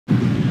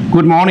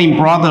Good morning,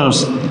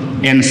 brothers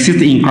and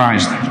sisters in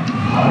Christ.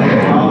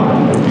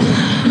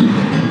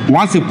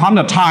 Once upon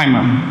a time,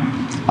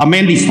 a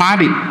man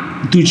decided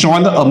to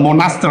join a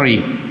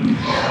monastery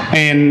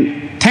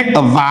and take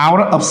a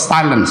vow of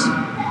silence.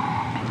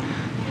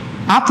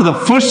 After the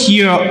first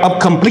year of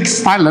complete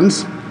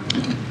silence,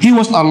 he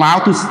was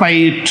allowed to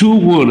say 2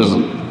 words.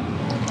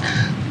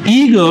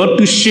 Eager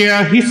to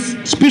share his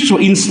spiritual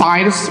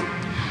insights,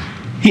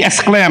 he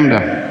exclaimed,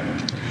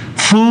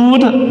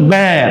 "Food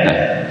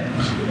bad."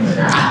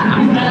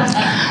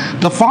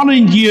 The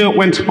following year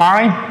went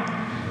by,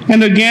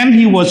 and again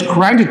he was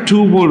granted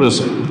 2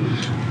 words.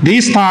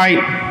 This time,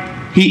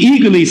 he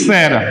eagerly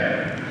said,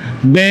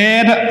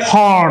 "Bad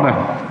hard."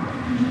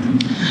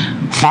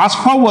 Fast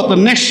forward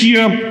the next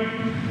year,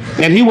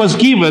 and he was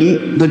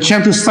given the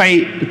chance to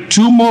say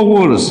 2 more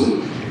words.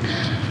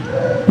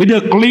 With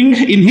a glint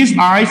in his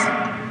eyes,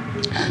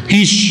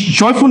 he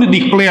joyfully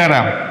declared,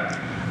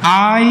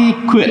 "I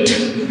quit."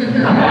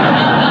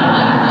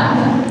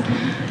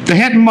 The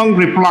head monk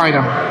replied,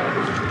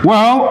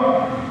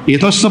 "Well,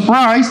 it's a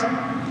surprise.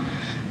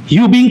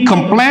 You've been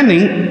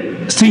complaining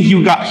since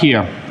you got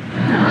here."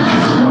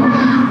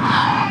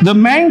 The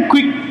man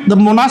quit the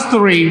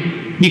monastery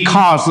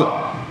because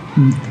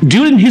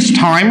during his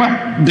time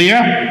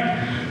there,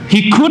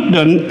 he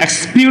couldn't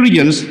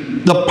experience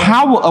the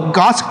power of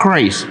God's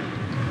grace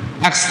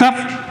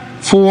except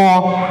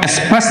for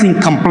expressing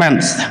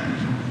complaints.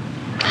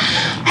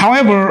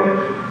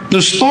 However,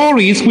 the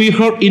stories we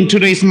heard in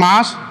today's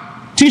Mass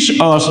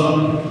teach us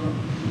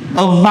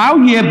a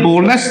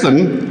valuable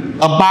lesson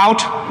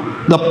about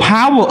the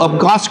power of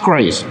God's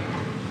grace.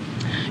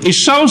 It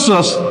shows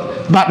us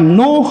that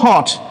no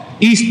heart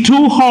is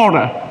too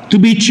hard to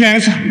be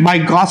changed by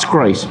God's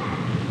grace.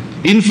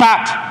 In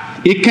fact,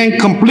 it can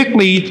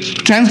completely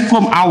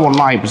transform our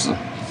lives.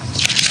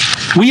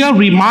 We are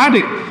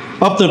reminded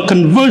of the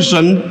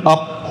conversion of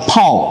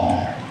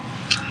Paul.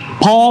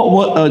 Paul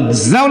was a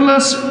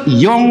zealous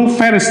young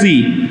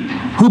Pharisee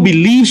who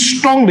believed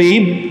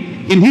strongly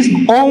in his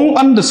own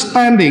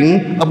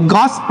understanding of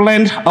God's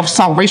plan of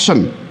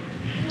salvation.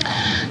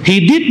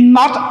 He did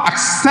not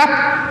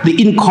accept the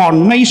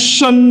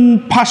incarnation,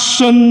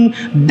 passion,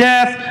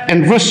 death,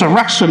 and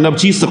resurrection of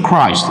Jesus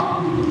Christ.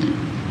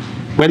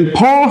 When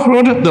Paul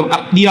heard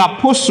the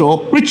apostle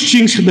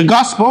preaching the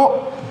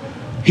gospel,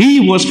 he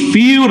was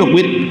filled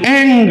with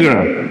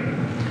anger.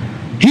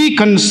 He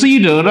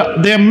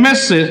considered their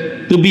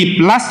message to be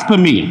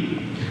blasphemy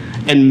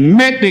and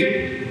made it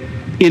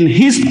in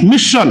his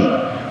mission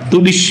to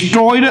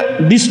destroy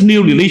this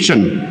new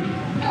religion.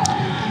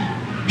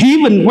 He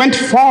even went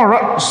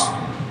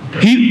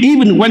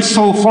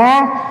so far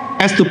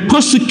as to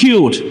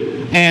persecute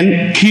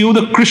and kill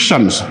the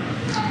Christians.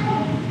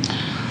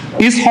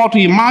 It's hard to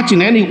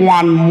imagine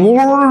anyone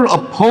more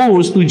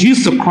opposed to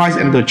Jesus Christ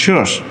and the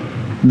church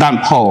than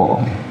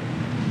Paul.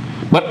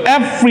 But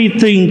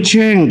everything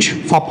changed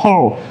for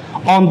Paul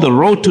on the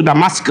road to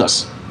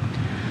Damascus.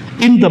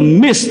 In the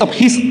midst of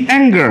his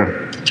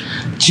anger,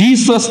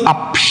 Jesus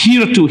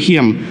appeared to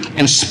him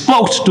and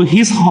spoke to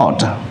his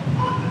heart.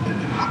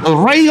 A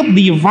ray of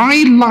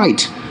divine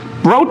light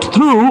broke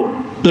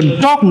through the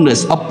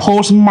darkness of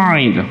Paul's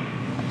mind.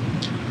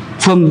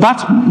 From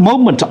that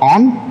moment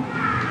on,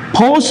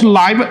 Paul's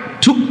life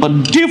took a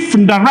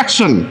different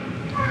direction.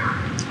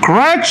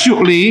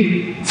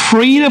 Gradually,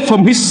 freed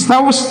from his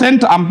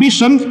self-centered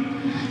ambition,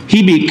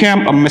 he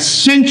became a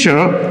messenger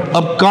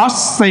of God's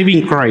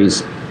saving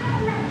grace.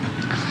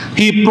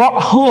 He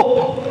brought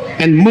hope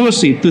and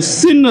mercy to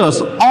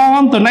sinners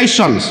on the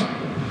nations,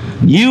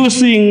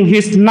 using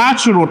his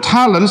natural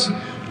talents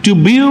to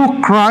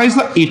build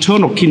Christ's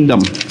eternal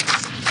kingdom.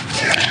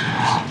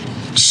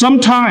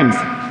 Sometimes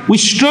we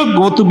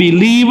struggle to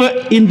believe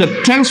in the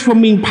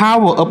transforming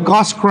power of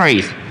God's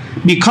grace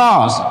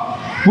because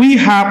we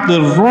have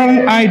the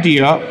wrong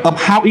idea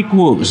of how it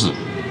works.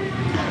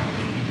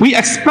 We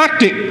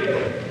expect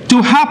it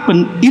to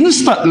happen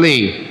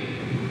instantly,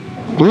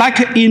 like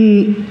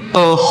in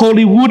a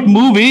Hollywood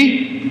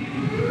movie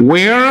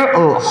where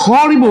a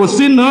horrible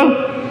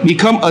sinner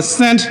becomes a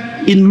saint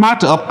in a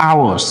matter of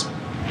hours.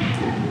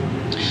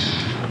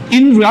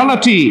 In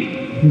reality,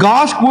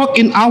 God's work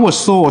in our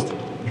souls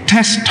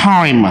takes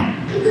time.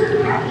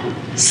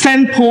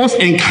 St. Paul's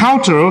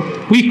encounter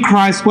with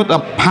Christ was a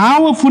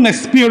powerful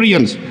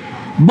experience,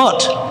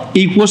 but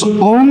it was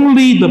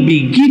only the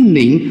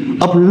beginning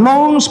of a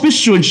long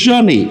spiritual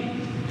journey.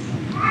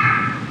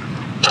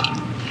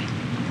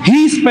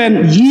 He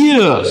spent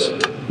years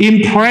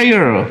in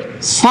prayer,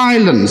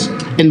 silence,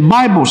 and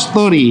Bible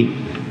study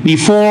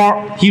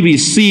before he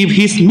received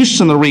his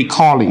missionary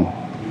calling.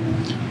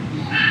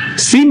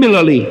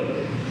 Similarly,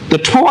 the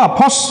 12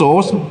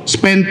 apostles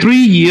spent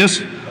 3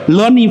 years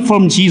learning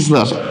from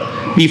Jesus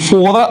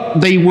before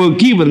they were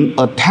given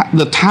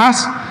the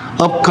task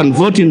of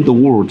converting the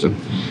world.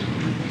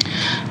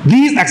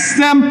 These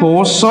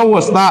examples show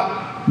us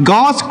that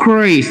God's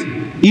grace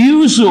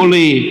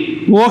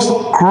usually works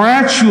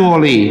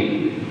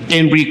gradually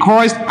and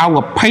requires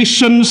our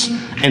patience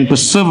and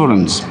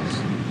perseverance.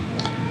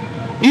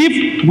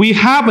 If we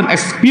haven't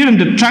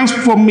experienced the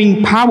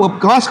transforming power of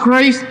God's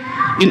grace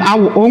in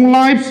our own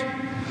lives,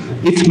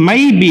 it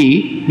may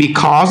be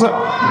because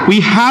we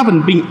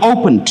haven't been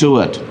open to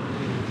it.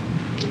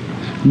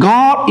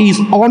 God is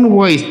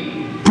always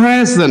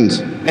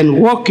present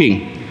and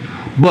working,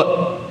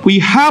 but we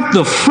have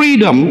the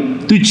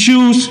freedom to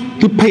choose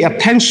to pay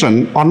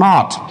attention or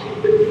not.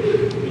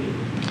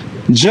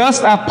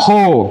 Just as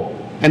Paul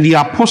and the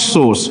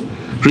apostles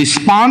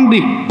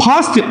responded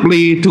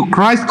positively to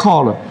Christ's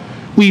call,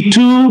 we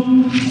too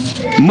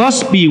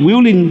must be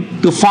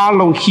willing to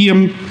follow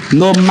him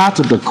no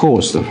matter the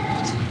cost.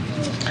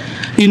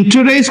 In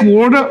today's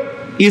world,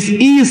 it's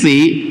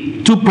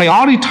easy to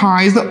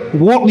prioritize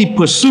worldly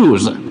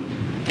pursuits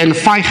and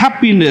find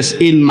happiness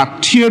in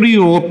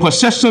material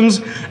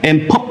possessions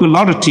and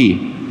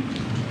popularity.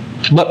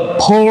 But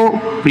Paul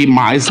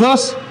reminds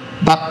us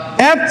that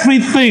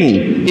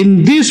everything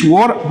in this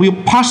world will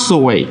pass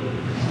away.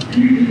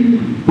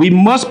 We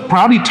must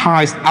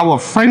prioritize our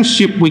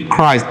friendship with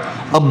Christ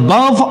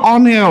above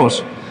all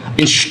else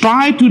and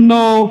strive to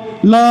know,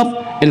 love,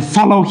 and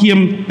follow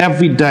him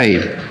every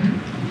day.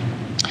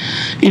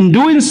 In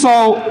doing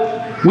so,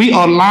 we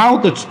allow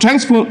the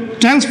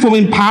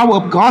transforming power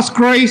of God's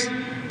grace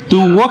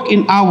to work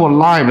in our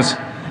lives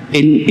and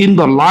in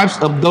the lives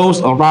of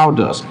those around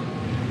us.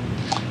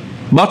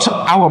 But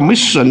our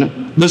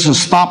mission doesn't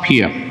stop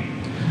here.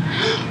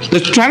 The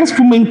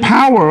transforming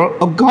power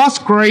of God's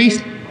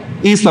grace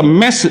is a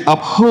message of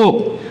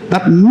hope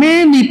that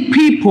many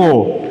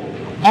people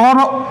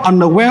are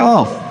unaware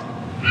of.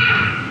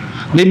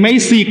 They may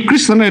see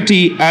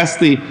Christianity as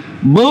the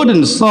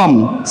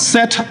burdensome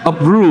set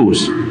of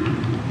rules,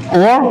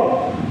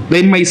 or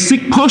they may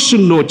seek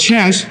personal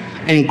change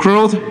and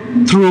growth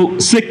through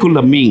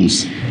secular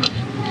means.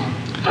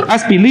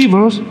 As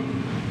believers,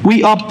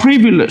 we are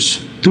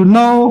privileged to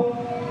know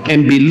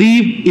and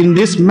believe in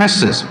this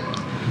message.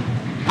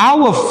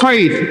 Our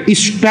faith is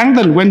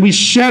strengthened when we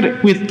share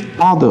it with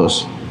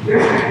others.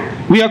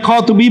 We are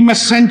called to be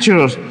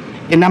messengers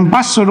and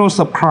ambassadors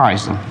of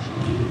Christ.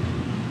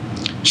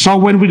 So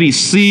when we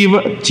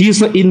receive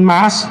Jesus in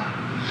Mass,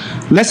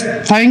 let's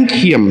thank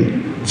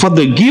him for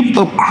the gift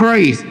of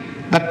grace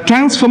that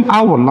transforms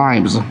our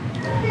lives.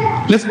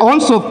 Let's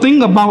also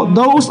think about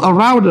those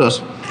around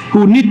us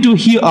who need to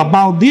hear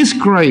about this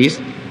grace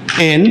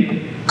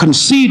and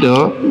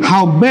consider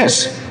how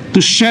best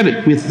to share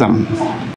it with them.